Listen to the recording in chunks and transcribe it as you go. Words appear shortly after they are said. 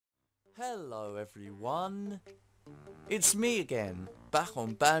Hello everyone, it's me again, back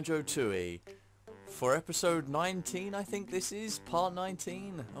on Banjo-Tooie, for episode 19 I think this is, part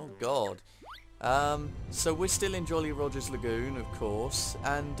 19, oh god. So we're still in Jolly Roger's Lagoon of course,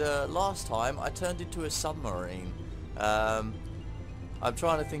 and last time I turned into a submarine. I'm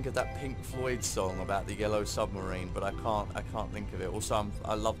trying to think of that Pink Floyd song about the yellow submarine, but I can't think of it. Also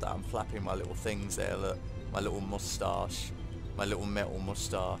I love that I'm flapping my little things there, look, my little moustache, my little metal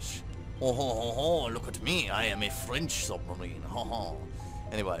moustache. Oh, ho, ho, ho, look at me, I am a French submarine, ha ha.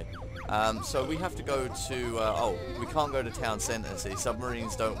 Anyway, so we have to go to, oh, we can't go to town centre, see,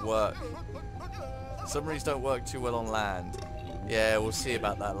 submarines don't work. Submarines don't work too well on land. Yeah, we'll see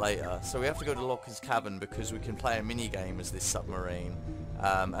about that later. So we have to go to Locker's cabin because we can play a mini game as this submarine.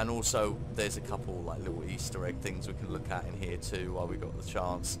 And also, there's a couple like little Easter egg things we can look at in here too while we got the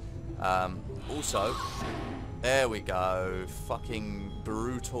chance. Also, there we go, fucking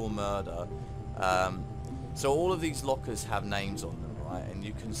brutal murder. So all of these lockers have names on them, right? And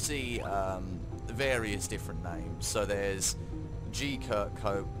you can see various different names. So there's G.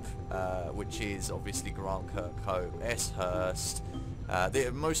 Kirkhope, which is obviously Grant Kirkhope, S. Hurst.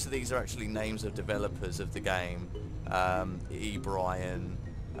 Most of these are actually names of developers of the game. E. Bryan.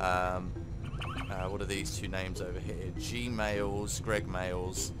 What are these two names over here? G. Males, Greg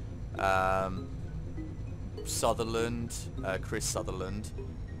Males. Sutherland, Chris Sutherland.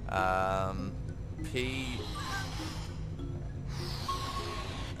 P.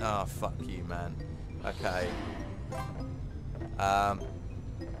 Oh, fuck you, man. Okay.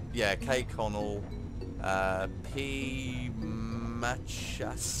 Yeah, K. Connell, P.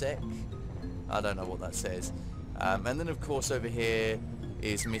 Machasek, I don't know what that says. And then of course over here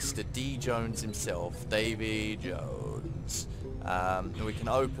is Mr. D. Jones himself, Davy Jones. And we can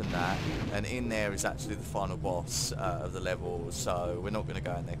open that, and in there is actually the final boss of the level, so we're not going to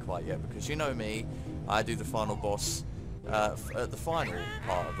go in there quite yet, because you know me, I do the final boss at the final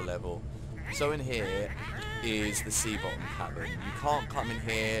part of the level. So in here is the sea bottom cabin. You can't come in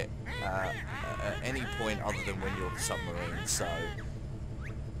here at any point other than when you're the submarine. So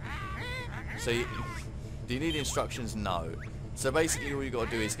do you need instructions? No. So basically all you got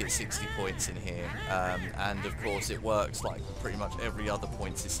to do is get 60 points in here, and of course it works like pretty much every other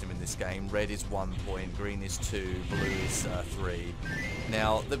point system in this game. Red is 1 point, green is 2, blue is 3.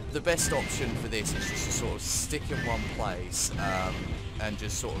 Now the best option for this is just to sort of stick in one place and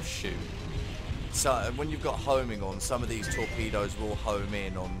just sort of shoot. So when you've got homing on, some of these torpedoes will home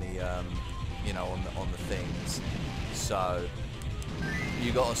in on the, you know, on the things. So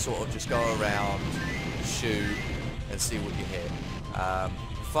you got to sort of just go around, shoot, and see what you hit.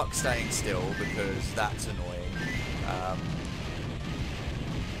 Fuck staying still because that's annoying.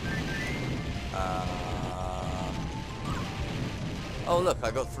 Oh look,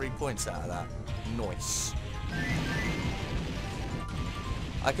 I got 3 points out of that. Nice.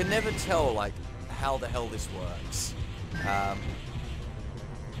 I can never tell like how the hell this works.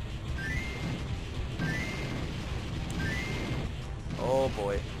 Oh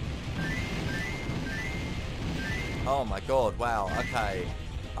boy. Oh my god, wow, okay.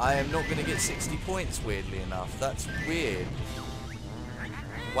 I am not going to get 60 points, weirdly enough. That's weird.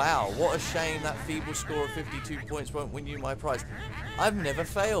 Wow, what a shame that feeble score of 52 points won't win you my prize. I've never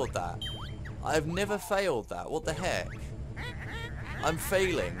failed that. I've never failed that. What the heck? I'm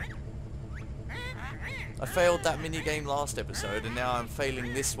failing. I failed that minigame last episode, and now I'm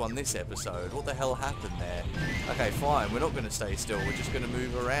failing this one this episode. What the hell happened there? Okay, fine, we're not going to stay still. We're just going to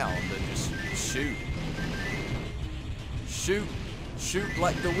move around and just shoot. Shoot. Shoot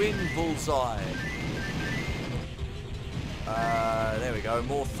like the wind, bullseye. There we go,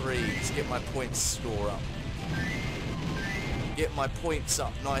 more threes. Get my points score up. Get my points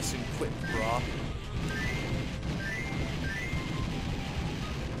up nice and quick, brah.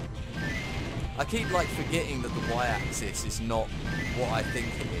 I keep like forgetting that the y-axis is not what I think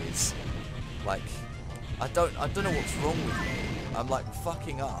it is. Like, I don't know what's wrong with me. I'm like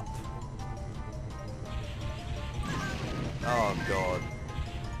fucking up. Oh god.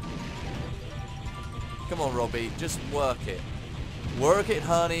 Come on, Robbie, just work it. Work it,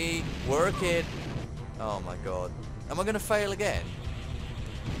 honey. Work it. Oh my god. Am I gonna fail again?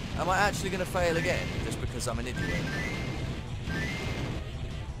 Am I actually gonna fail again just because I'm an idiot?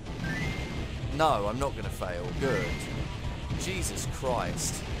 No, I'm not going to fail. Good. Jesus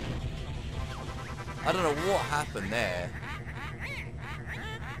Christ. I don't know what happened there.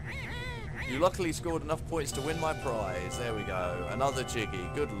 You luckily scored enough points to win my prize. There we go. Another jiggy.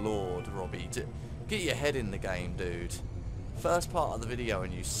 Good lord, Robbie. Get your head in the game, dude. First part of the video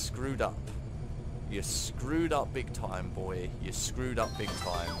and you screwed up. You screwed up big time, boy. You screwed up big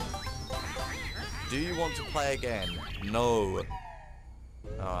time. Do you want to play again? No.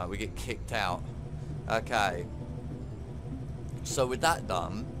 Alright, we get kicked out. Okay. So with that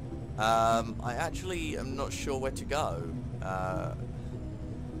done, I actually am not sure where to go. I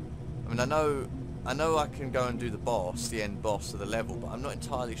mean, I know I can go and do the boss, the end boss of the level, but I'm not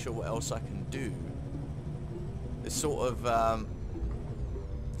entirely sure what else I can do. It's sort of, how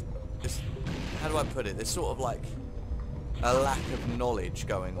do I put it? There's sort of like a lack of knowledge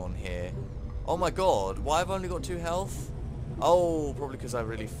going on here. Oh my god, why have I only got 2 health? Oh, probably because I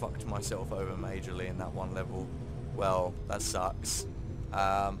really fucked myself over majorly in that one level. Well, that sucks.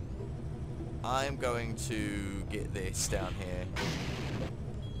 I'm going to get this down here.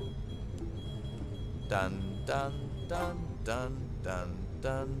 Dun dun dun dun dun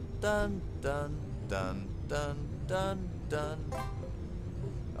dun dun dun dun dun dun dun.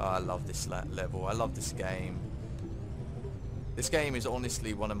 Oh, I love this level. I love this game. This game is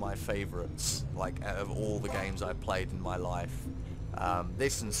honestly one of my favourites, like, out of all the games I've played in my life.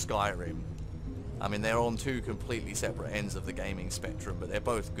 This and Skyrim. I mean, they're on 2 completely separate ends of the gaming spectrum, but they're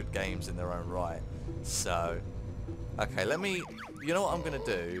both good games in their own right. So, okay, you know what I'm going to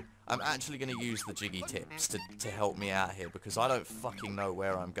do? I'm actually going to use the jiggy tips to help me out here, because I don't fucking know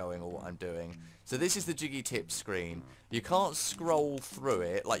where I'm going or what I'm doing. So this is the jiggy tips screen. You can't scroll through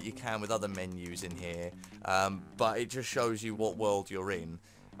it like you can with other menus in here, but it just shows you what world you're in.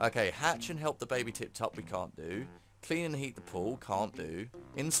 Okay, hatch and help the baby tipped up, we can't do. Clean and heat the pool, can't do.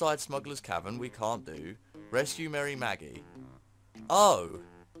 Inside Smuggler's Cavern, we can't do. Rescue Mary Maggie. Oh.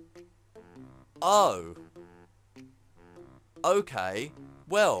 Oh. Okay.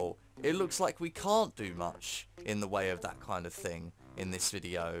 Well, it looks like we can't do much in the way of that kind of thing in this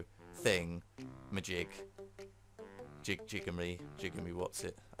video. Majig. Jiggery, what's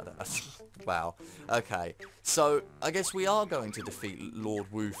it? I don't know. Wow. Okay. So, I guess we are going to defeat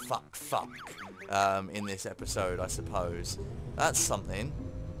Lord Wu Fuck in this episode, I suppose. That's something.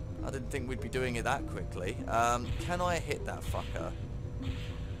 I didn't think we'd be doing it that quickly. Can I hit that fucker?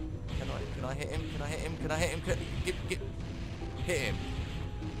 Can I hit him? Can I hit him? Can I hit him? Hit him.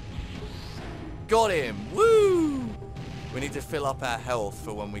 Got him! Woo! We need to fill up our health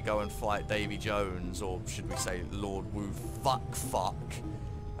for when we go and fight Davy Jones, or should we say Lord Wu Fuck.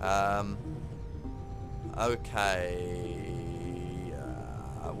 Okay.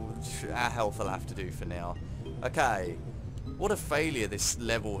 Our health will have to do for now. Okay. What a failure this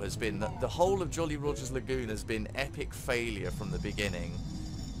level has been. The whole of Jolly Roger's Lagoon has been epic failure from the beginning.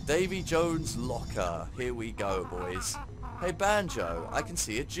 Davy Jones' locker. Here we go, boys. Hey, Banjo, I can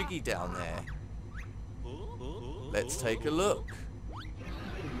see a jiggy down there. Let's take a look.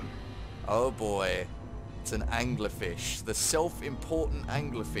 Oh boy. It's an anglerfish. The self-important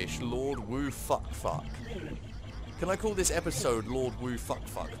anglerfish, Lord Wu Fuck. Can I call this episode Lord Wu Fuck,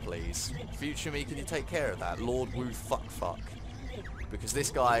 please? Future me, can you take care of that? Lord Wu Fuck. Because this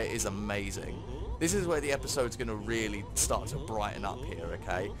guy is amazing. This is where the episode's going to really start to brighten up here,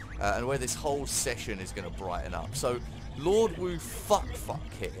 okay? And where this whole session is going to brighten up. So, Lord Wu Fuck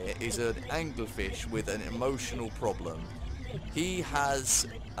here is an anglerfish with an emotional problem. He has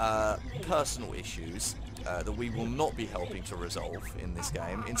personal issues that we will not be helping to resolve in this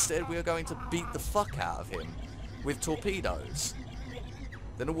game. Instead, we are going to beat the fuck out of him with torpedoes.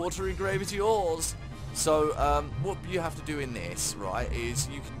 Then a watery grave is yours. So, what you have to do in this, right, is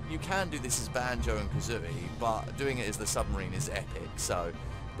you can do this as Banjo and Kazooie, but doing it as the submarine is epic, so...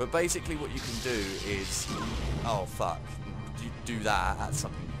 But basically what you can do is... Oh, fuck. You do that, that's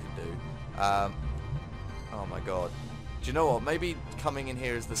something you can do. Oh my god. Do you know what? Maybe coming in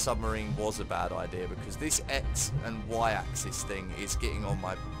here as the submarine was a bad idea, because this X and Y axis thing is getting on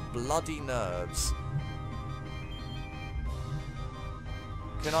my bloody nerves.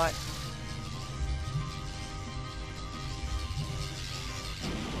 Can I...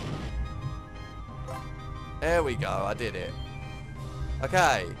 There we go, I did it.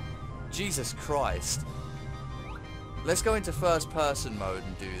 Okay. Jesus Christ. Let's go into first person mode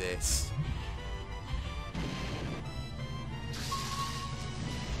and do this.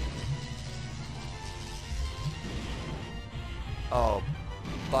 Oh,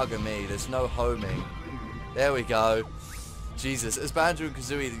 bugger me, there's no homing. There we go. Jesus, as Banjo and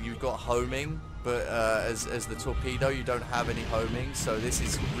Kazooie you've got homing, but as the torpedo you don't have any homing, so this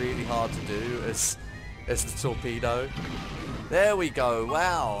is really hard to do as the torpedo. There we go,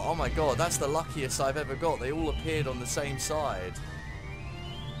 wow, oh my god, that's the luckiest I've ever got. They all appeared on the same side.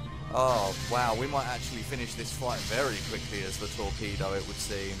 Oh, wow, we might actually finish this fight very quickly as the torpedo, it would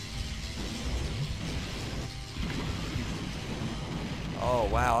seem. Oh,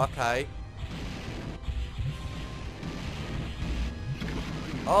 wow, okay.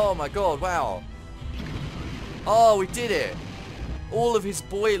 Oh my god, wow. Oh, we did it. All of his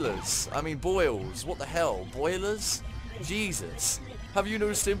boilers. I mean, boils. What the hell? Boilers? Jesus. Have you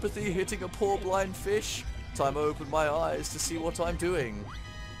no sympathy hitting a poor blind fish? Time I open my eyes to see what I'm doing.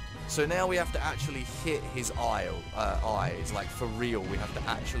 So now we have to actually hit his eyes. Like, for real. We have to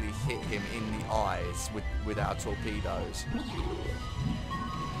actually hit him in the eyes with our torpedoes.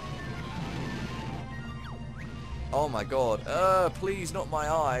 Oh my god. Please, not my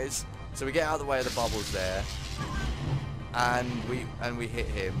eyes. So we get out of the way of the bubbles there. And we hit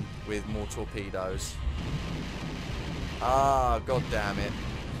him with more torpedoes. Ah, god damn it.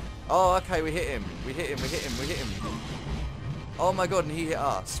 Oh, okay, we hit him. We hit him. Oh my god, and he hit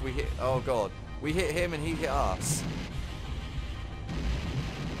us. Oh god. We hit him and he hit us.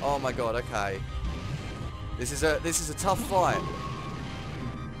 Oh my god, okay. This is a tough fight.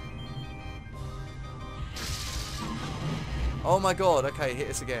 Oh my god, okay, hit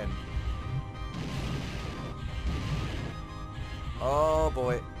us again. Oh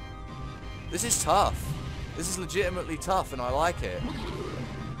boy. This is tough. This is legitimately tough and I like it.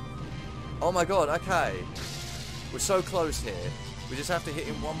 Oh my god, okay. We're so close here. We just have to hit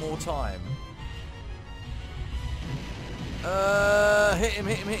him one more time. Hit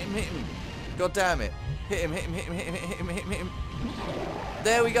him. God damn it. Hit him.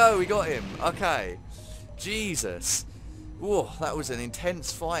 There we go, we got him. Okay. Jesus. Whoa, that was an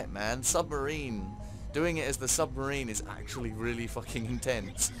intense fight, man. Submarine. Doing it as the submarine is actually really fucking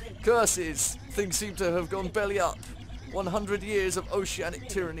intense. Curses! Things seem to have gone belly up. 100 years of oceanic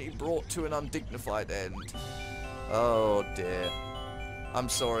tyranny brought to an undignified end. Oh dear. I'm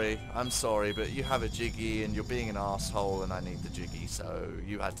sorry, but you have a jiggy and you're being an asshole and I need the jiggy, so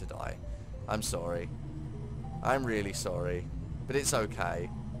you had to die. I'm sorry. I'm really sorry. But it's okay.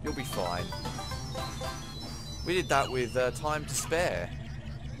 You'll be fine. We did that with time to spare.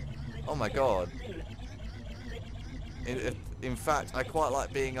 Oh my god. In fact, I quite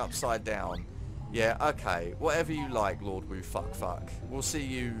like being upside down. Yeah, okay. Whatever you like, Lord Woo fuck. We'll see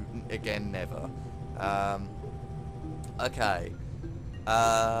you again never. Okay.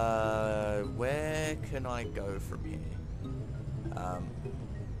 Where can I go from here?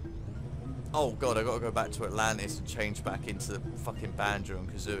 Oh god, I gotta go back to Atlantis and change back into the fucking Banjo and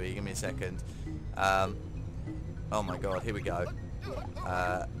Kazooie. Give me a second. Oh my god, here we go.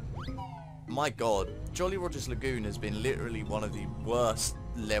 My god, Jolly Roger's Lagoon has been literally one of the worst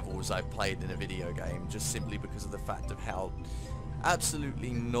levels I've played in a video game, just simply because of the fact of how absolutely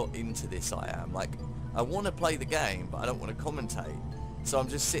not into this I am. Like, I want to play the game, but I don't want to commentate. So I'm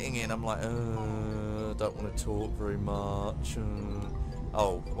just sitting in, I'm like, I don't want to talk very much.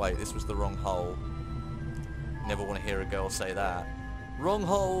 Oh, wait, this was the wrong hole. Never want to hear a girl say that. Wrong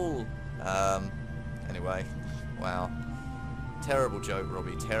hole! Anyway, wow. Terrible joke,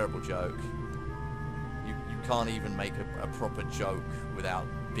 Robbie, terrible joke. You can't even make a proper joke without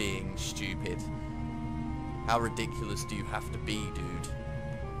being stupid. How ridiculous do you have to be, dude?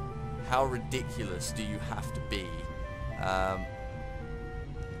 How ridiculous do you have to be?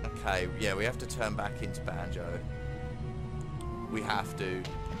 Okay, yeah, we have to turn back into Banjo. We have to.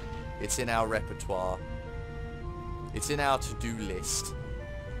 It's in our repertoire. It's in our to-do list.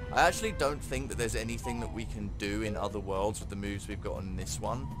 I actually don't think that there's anything that we can do in other worlds with the moves we've got on this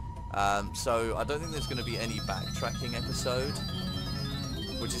one. So I don't think there's going to be any backtracking episode,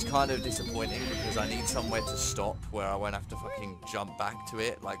 which is kind of disappointing because I need somewhere to stop where I won't have to fucking jump back to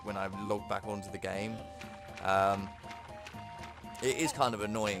it, like when I log back onto the game. It is kind of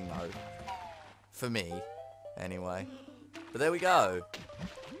annoying though, for me, anyway. But there we go.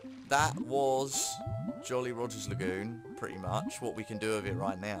 That was Jolly Roger's Lagoon, pretty much, what we can do with it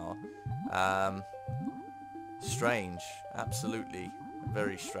right now. Strange, absolutely,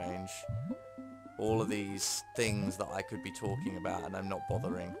 very strange. All of these things that I could be talking about and I'm not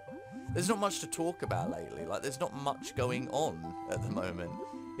bothering. There's not much to talk about lately, like there's not much going on at the moment.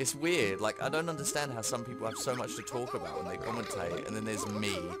 It's weird, like I don't understand how some people have so much to talk about when they commentate, and then there's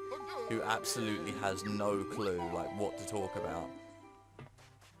me, who absolutely has no clue, like, what to talk about.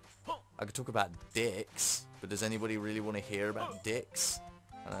 I could talk about dicks, but does anybody really want to hear about dicks?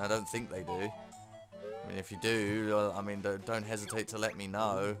 I don't think they do. I mean, if you do, I mean, don't hesitate to let me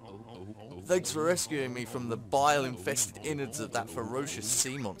know. Thanks for rescuing me from the bile-infested innards of that ferocious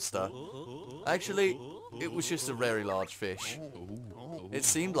sea monster. Actually, it was just a very large fish. It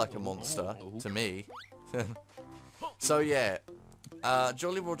seemed like a monster, to me. So yeah,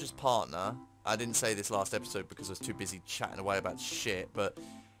 Jolly Roger's partner, I didn't say this last episode because I was too busy chatting away about shit, but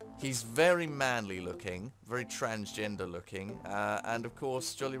he's very manly looking, very transgender looking, and of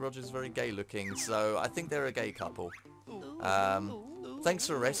course Jolly Roger's very gay looking, so I think they're a gay couple. Thanks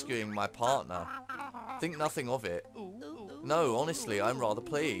for rescuing my partner Think nothing of it. No, honestly, I'm rather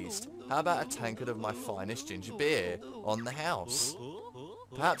pleased. How about a tankard of my finest ginger beer on the house?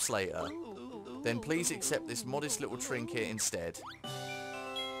 Perhaps later. Then please accept this modest little trinket instead.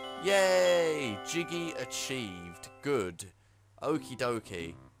 Yay! Jiggy achieved. Good. Okie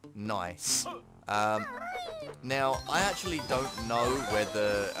dokie. Nice. Now, I actually don't know where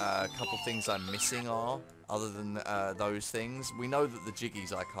the couple things I'm missing are, other than those things. We know that the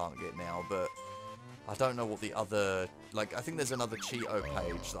jiggies I can't get now, but I don't know what the other... Like, I think there's another Cheeto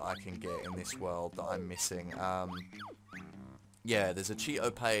page that I can get in this world that I'm missing. Yeah, there's a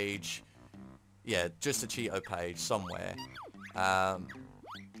Cheeto page... Yeah, just a Cheeto page somewhere.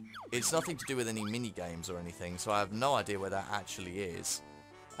 It's nothing to do with any mini-games or anything, so I have no idea where that actually is.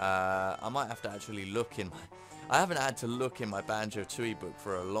 I might have to actually look in my... I haven't had to look in my Banjo-Tooie book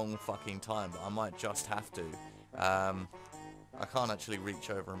for a long fucking time, but I might just have to. I can't actually reach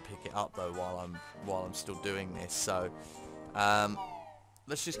over and pick it up though while I'm still doing this, so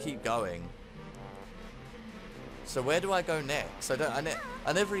let's just keep going. So where do I go next? I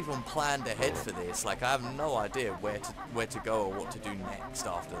never even planned ahead for this. Like, I have no idea where to go or what to do next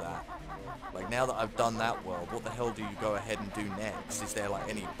after that. Like, now that I've done that world, what the hell do you go ahead and do next? Is there like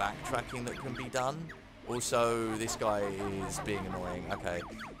any backtracking that can be done? Also, this guy is being annoying. Okay,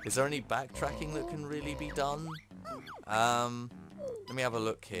 is there any backtracking that can really be done? Let me have a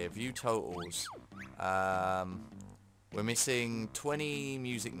look here. View totals. We're missing 20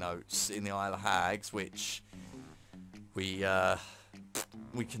 music notes in the Isle of Hags, which we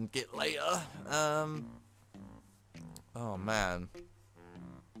can get later. Oh man.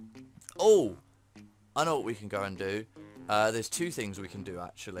 Oh, I know what we can go and do. There's two things we can do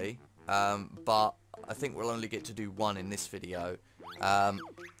actually, but I think we'll only get to do one in this video.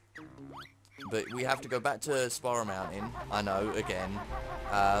 But we have to go back to Spiral Mountain, I know, again.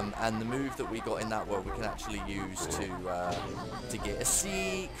 And the move that we got in that world we can actually use to get a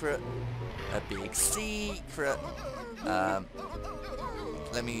secret. A big secret. Where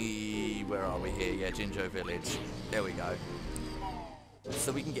are we here? Yeah, Jinjo Village. There we go.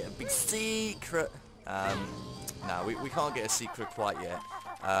 So we can get a big secret. No, we can't get a secret quite yet.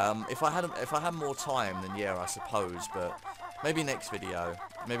 If I had more time, then yeah, I suppose. But maybe next video.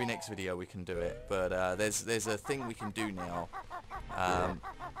 Maybe next video we can do it. But there's a thing we can do now,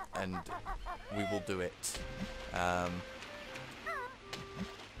 and we will do it.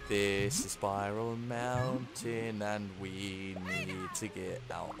 This is Spiral Mountain, and we need to get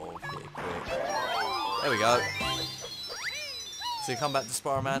out of here quick. There we go. So you come back to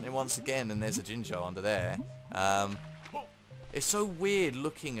Spiral Mountain once again, and there's a Jinjo under there. It's so weird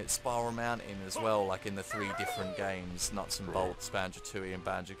looking at Spiral Mountain as well, like in the 3 different games, Nuts and Bolts, Banjo-Tooie and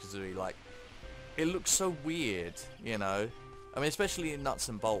Banjo-Kazooie. Like, it looks so weird, you know? I mean, especially in Nuts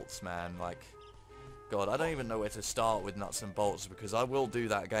and Bolts, man. Like, God, I don't even know where to start with Nuts and Bolts, because I will do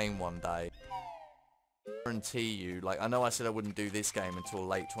that game one day. I guarantee you, like, I know I said I wouldn't do this game until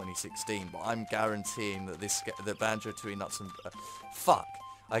late 2016, but I'm guaranteeing that that Banjo-Tooie Nuts and... fuck!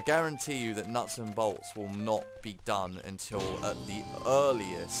 I guarantee you that Nuts and Bolts will not be done until at the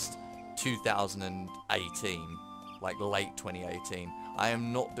earliest 2018, like late 2018. I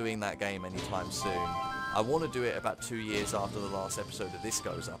am not doing that game anytime soon. I want to do it about 2 years after the last episode of this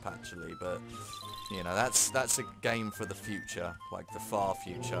goes up, actually, but you know, that's a game for the future, like the far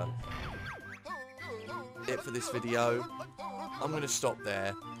future. It for this video. I'm going to stop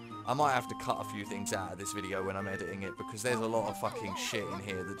there. I might have to cut a few things out of this video when I'm editing it, because there's a lot of fucking shit in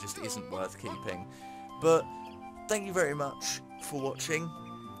here that just isn't worth keeping. But thank you very much for watching,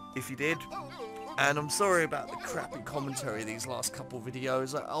 if you did. And I'm sorry about the crappy commentary these last couple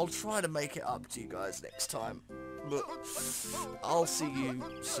videos. I'll try to make it up to you guys next time. But I'll see you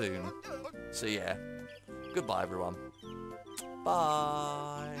soon. So yeah, goodbye everyone.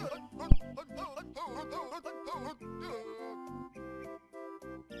 Bye.